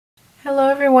Hello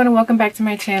everyone and welcome back to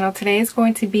my channel. Today is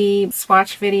going to be a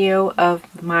swatch video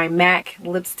of my MAC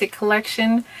lipstick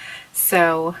collection.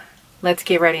 So let's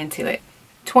get right into it.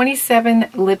 27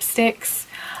 lipsticks.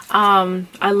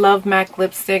 I love MAC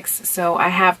lipsticks, so I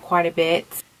have quite a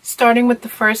bit. Starting with the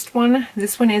first one.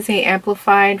 This one is a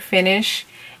amplified finish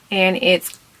and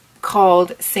it's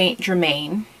called Saint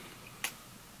Germain.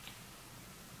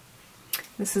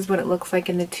 This is what it looks like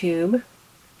in the tube.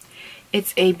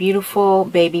 It's a beautiful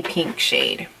baby pink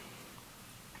shade.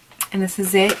 And this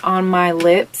is it on my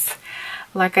lips.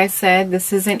 Like I said,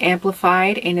 this is an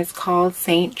amplified and it's called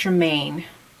Saint Germain.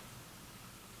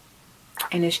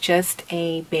 And it's just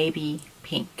a baby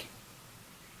pink.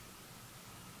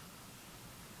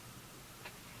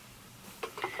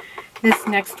 This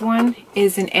next one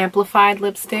is an amplified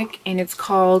lipstick and it's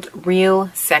called Real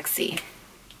Sexy.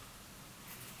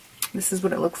 This is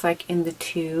what it looks like in the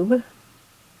tube.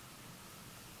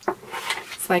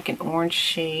 It's like an orange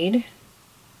shade.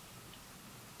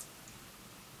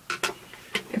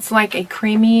 It's like a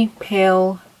creamy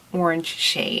pale orange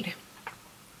shade.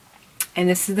 And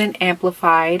this is an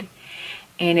amplified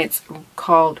and it's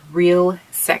called Real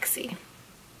Sexy.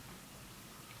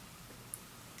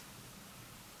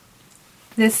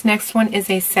 This next one is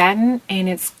a satin and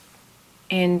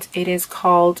it is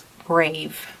called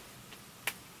Brave.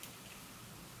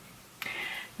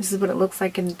 This is what it looks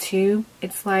like in the tube.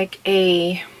 It's like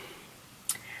a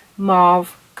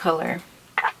mauve color,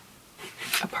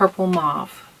 a purple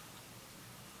mauve.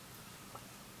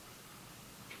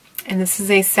 And this is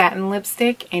a satin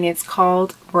lipstick and it's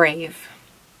called Brave.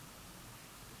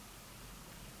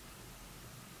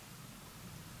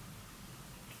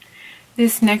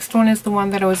 This next one is the one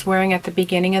that I was wearing at the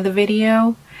beginning of the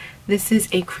video. This is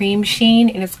a cream sheen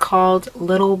and it's called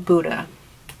Little Buddha.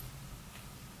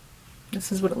 This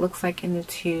is what it looks like in the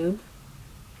tube.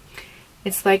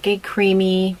 It's like a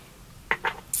creamy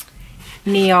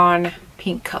neon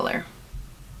pink color.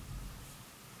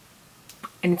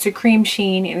 And it's a cream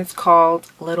sheen and it's called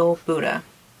Little Buddha.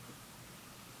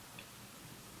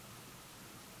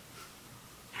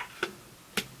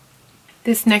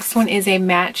 This next one is a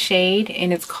matte shade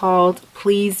and it's called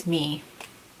Please Me.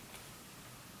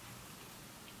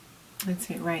 That's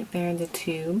it right there in the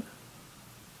tube.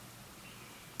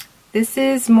 This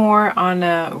is more on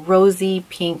a rosy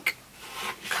pink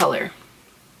color.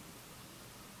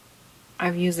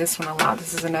 I've used this one a lot.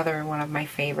 This is another one of my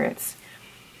favorites.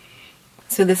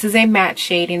 So this is a matte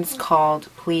shade and it's called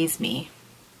Please Me.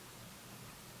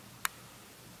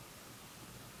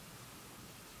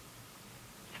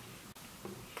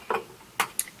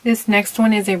 This next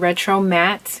one is a retro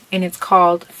matte and it's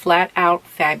called Flat Out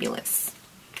Fabulous.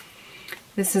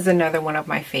 This is another one of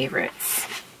my favorites.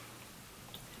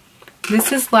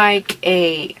 This is like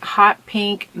a hot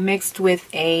pink mixed with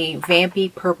a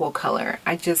vampy purple color.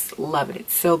 I just love it.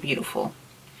 It's so beautiful.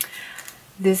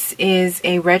 This is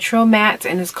a retro matte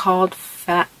and it's called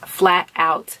Flat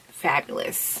Out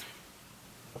Fabulous.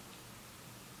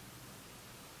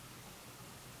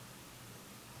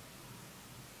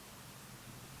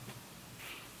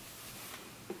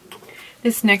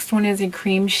 This next one is a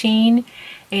cream sheen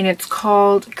and it's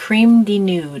called Cream de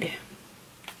Nude.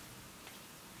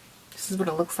 This is what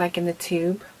it looks like in the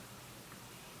tube.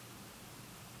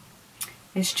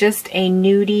 It's just a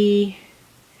nudie,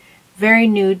 very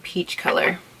nude peach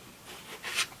color.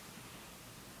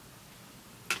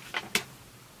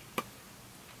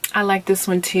 I like this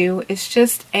one too. It's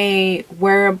just a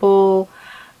wearable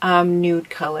nude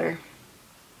color.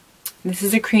 This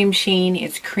is a cream sheen.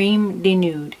 It's Cream de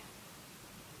Nude.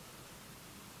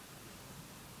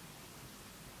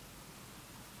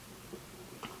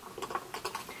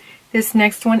 This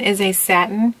next one is a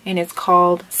satin and it's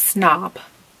called Snob.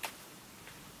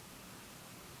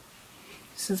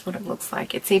 This is what it looks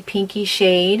like. It's a pinky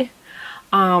shade,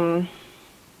 but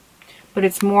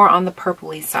it's more on the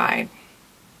purpley side.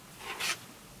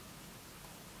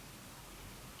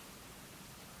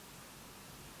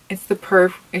 It's the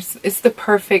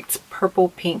perfect purple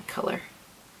pink color,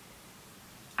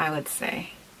 I would say.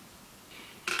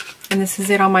 And this is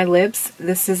it on my lips.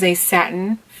 This is a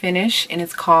satin finish and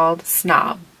it's called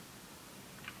Snob.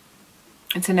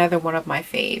 It's another one of my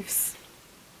faves.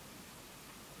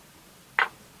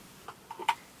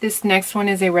 This next one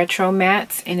is a retro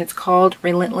matte and it's called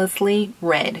Relentlessly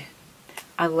Red.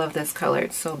 I love this color.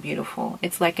 It's so beautiful.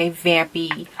 It's like a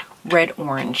vampy red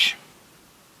orange.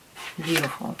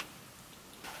 Beautiful.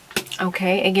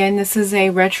 Okay, again, this is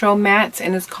a retro matte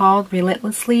and it's called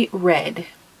Relentlessly Red.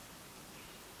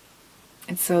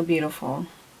 It's so beautiful.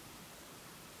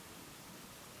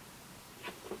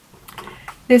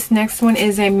 This next one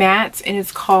is a matte and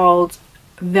it's called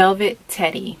Velvet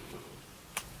Teddy.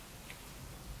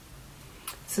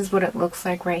 This is what it looks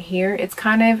like right here. It's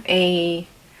kind of a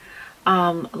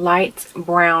light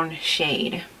brown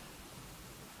shade.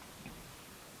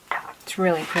 It's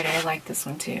really pretty. I like this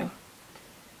one too.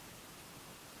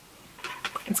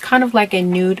 It's kind of like a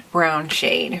nude brown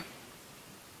shade.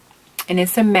 And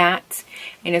it's a matte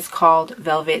and it's called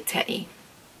Velvet Teddy.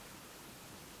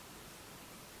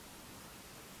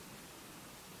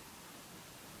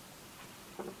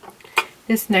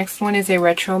 This next one is a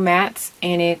retro matte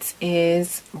and it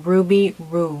is Ruby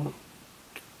Roo.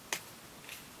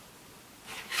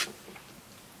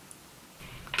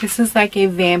 This is like a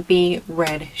vampy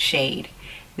red shade.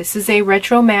 This is a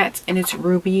retro matte and it's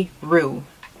Ruby Roo.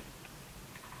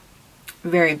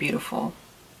 Very beautiful.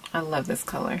 I love this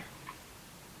color.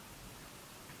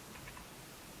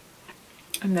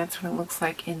 And that's what it looks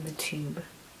like in the tube.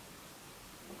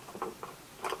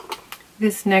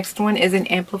 This next one is an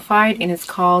amplified and it's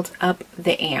called Up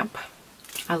the Amp.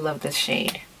 I love this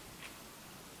shade.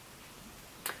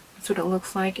 That's what it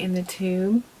looks like in the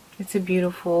tube. It's a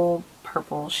beautiful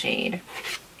purple shade.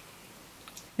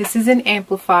 This is an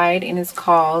amplified and it's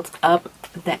called Up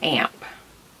the Amp.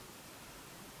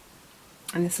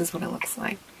 And this is what it looks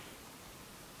like.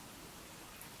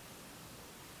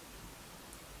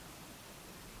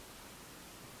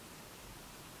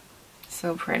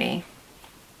 So pretty.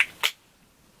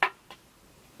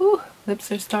 Ooh,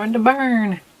 lips are starting to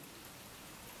burn.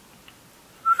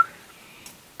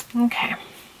 Okay.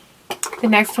 The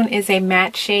next one is a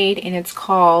matte shade and it's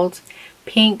called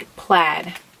Pink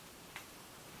Plaid.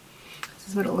 This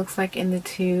is what it looks like in the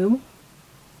tube.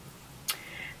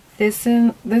 This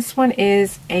one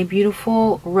is a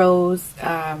beautiful rose,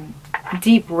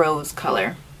 deep rose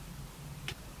color.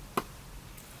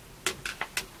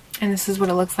 And this is what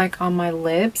it looks like on my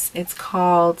lips. It's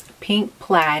called Pink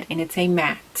Plaid and it's a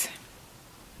matte.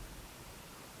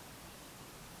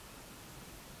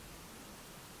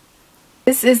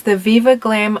 This is the Viva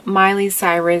Glam Miley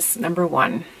Cyrus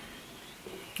 #1.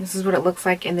 This is what it looks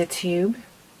like in the tube.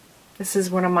 This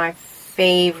is one of my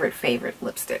favorite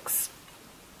lipsticks.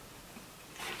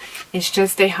 It's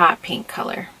just a hot pink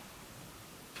color.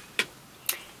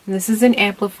 And this is an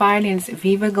amplified and it's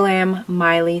Viva Glam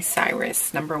Miley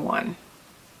Cyrus #1.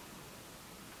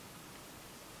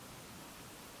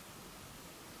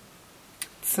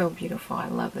 It's so beautiful. I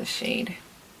love this shade.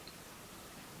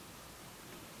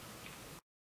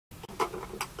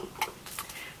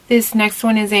 This next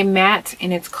one is a matte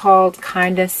and it's called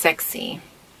Kinda Sexy.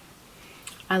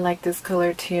 I like this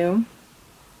color too.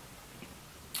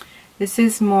 This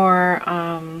is more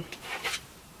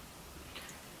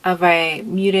of a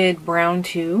muted brown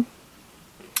too.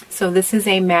 So this is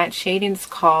a matte shade and it's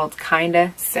called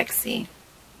Kinda Sexy.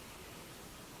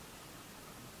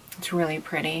 It's really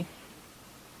pretty.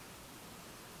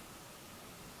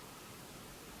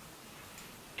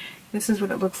 This is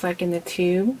what it looks like in the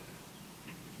tube.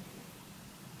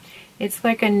 It's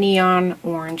like a neon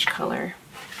orange color.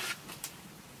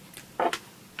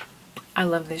 I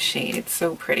love this shade. It's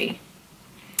so pretty.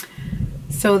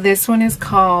 So this one is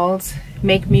called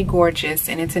Make Me Gorgeous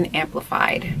and it's an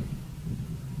amplified.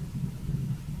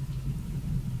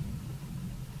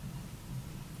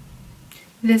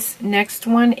 This next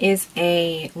one is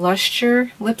a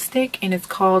Luster lipstick and it's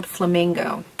called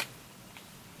Flamingo.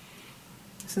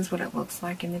 This is what it looks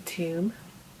like in the tube.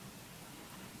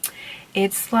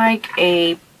 It's like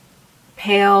a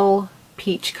pale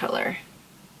peach color.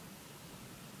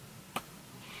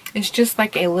 It's just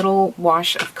like a little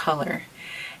wash of color.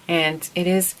 And it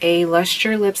is a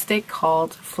Luster lipstick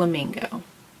called Flamingo.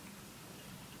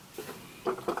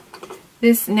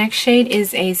 This next shade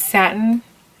is a satin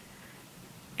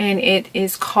and it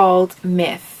is called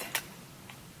Myth.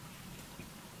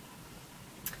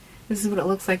 This is what it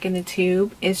looks like in the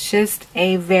tube. It's just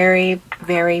a very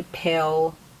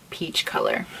pale peach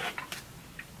color.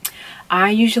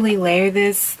 I usually layer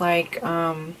this like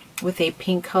with a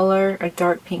pink color, a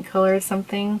dark pink color or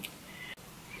something.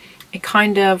 It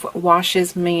kind of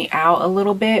washes me out a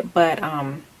little bit, but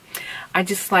I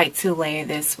just like to layer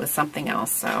this with something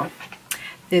else. So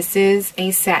this is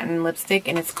a satin lipstick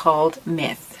and it's called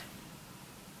Myth.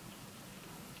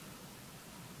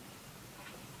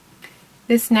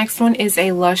 This next one is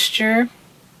a Luster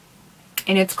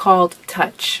and it's called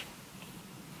Touch.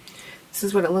 This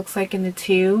is what it looks like in the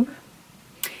tube.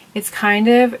 It's kind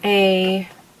of a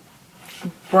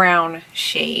brown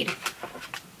shade.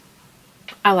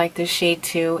 I like this shade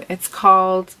too. It's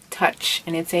called Touch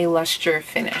and it's a Luster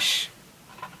finish.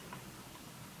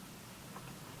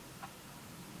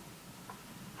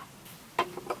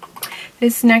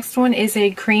 This next one is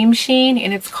a cream sheen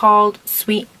and it's called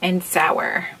Sweet and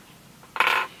Sour.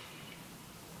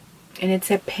 And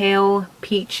it's a pale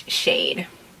peach shade.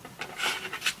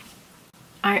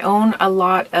 I own a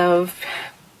lot of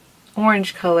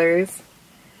orange colors.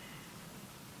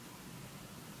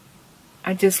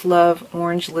 I just love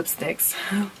orange lipsticks.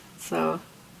 So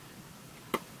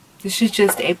this is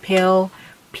just a pale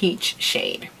peach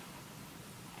shade.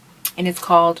 And it's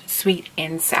called Sweet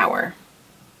and Sour.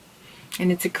 And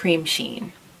it's a cream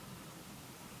sheen.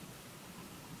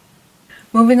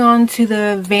 Moving on to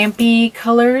the vampy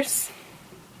colors.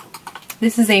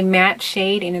 This is a matte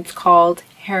shade and it's called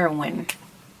Heroin.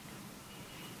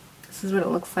 This is what it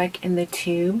looks like in the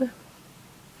tube.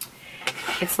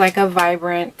 It's like a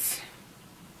vibrant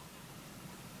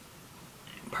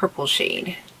purple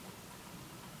shade.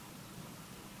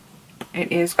 It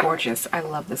is gorgeous. I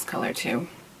love this color too.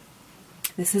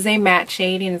 This is a matte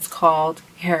shade and it's called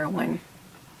Heroin.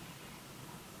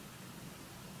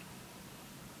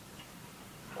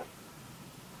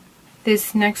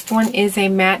 This next one is a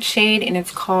matte shade and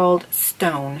it's called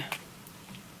Stone.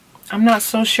 I'm not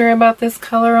so sure about this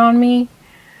color on me,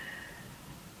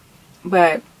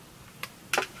 but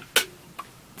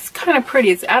it's kind of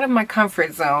pretty. It's out of my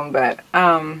comfort zone, but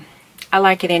I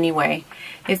like it anyway.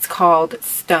 It's called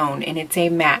Stone and it's a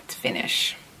matte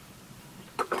finish.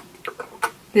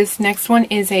 This next one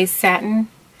is a satin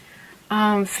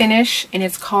finish and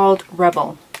it's called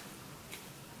Rebel.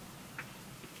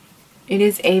 It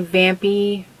is a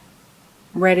vampy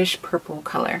reddish purple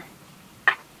color.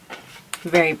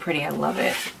 Very pretty. I love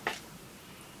it.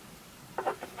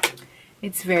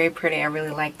 It's very pretty. I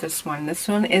really like this one. This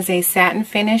one is a satin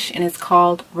finish and it's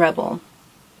called Rebel.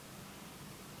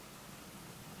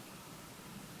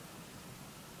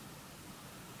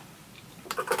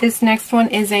 This next one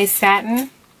is a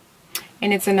satin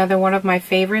and it's another one of my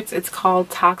favorites. It's called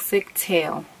Toxic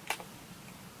Tail.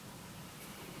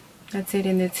 That's it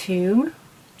in the tube.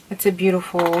 It's a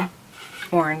beautiful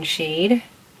orange shade.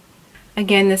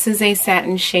 Again, this is a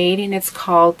satin shade and it's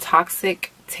called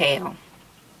Toxic Tail.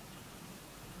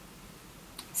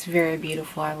 It's very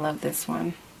beautiful. I love this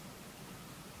one.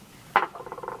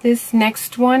 This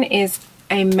next one is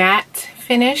a matte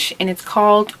finish and it's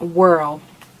called Whirl.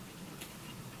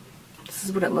 This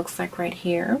is what it looks like right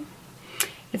here.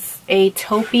 It's a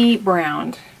taupey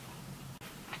brown.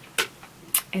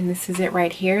 And this is it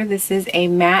right here. This is a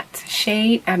matte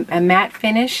shade, a matte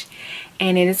finish,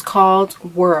 and it is called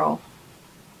Whirl.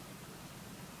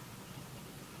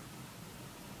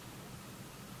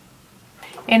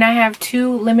 And I have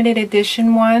two limited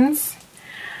edition ones.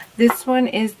 This one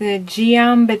is the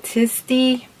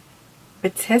Giambattista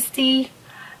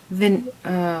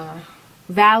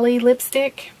Valley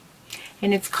lipstick.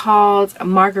 And it's called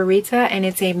Margarita and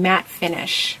it's a matte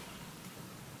finish.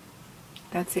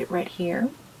 That's it right here.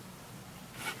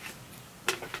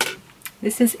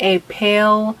 This is a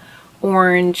pale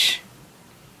orange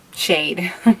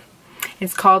shade.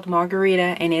 It's called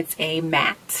Margarita and it's a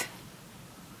matte.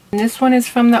 And this one is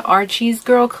from the Archie's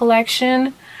Girl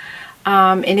collection.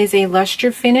 It is a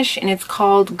luster finish and it's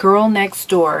called Girl Next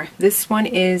Door. This one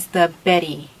is the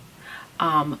Betty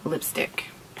lipstick.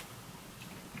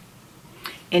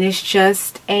 And it's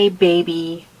just a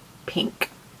baby pink.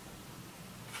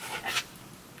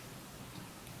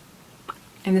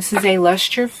 And this is a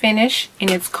luster finish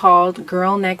and it's called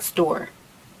Girl Next Door.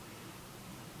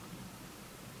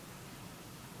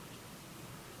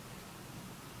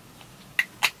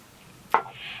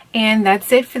 And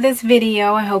that's it for this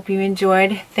video. I hope you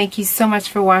enjoyed. Thank you so much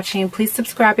for watching. Please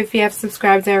subscribe if you have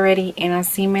subscribed already, and I'll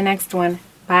see you in my next one.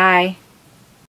 Bye.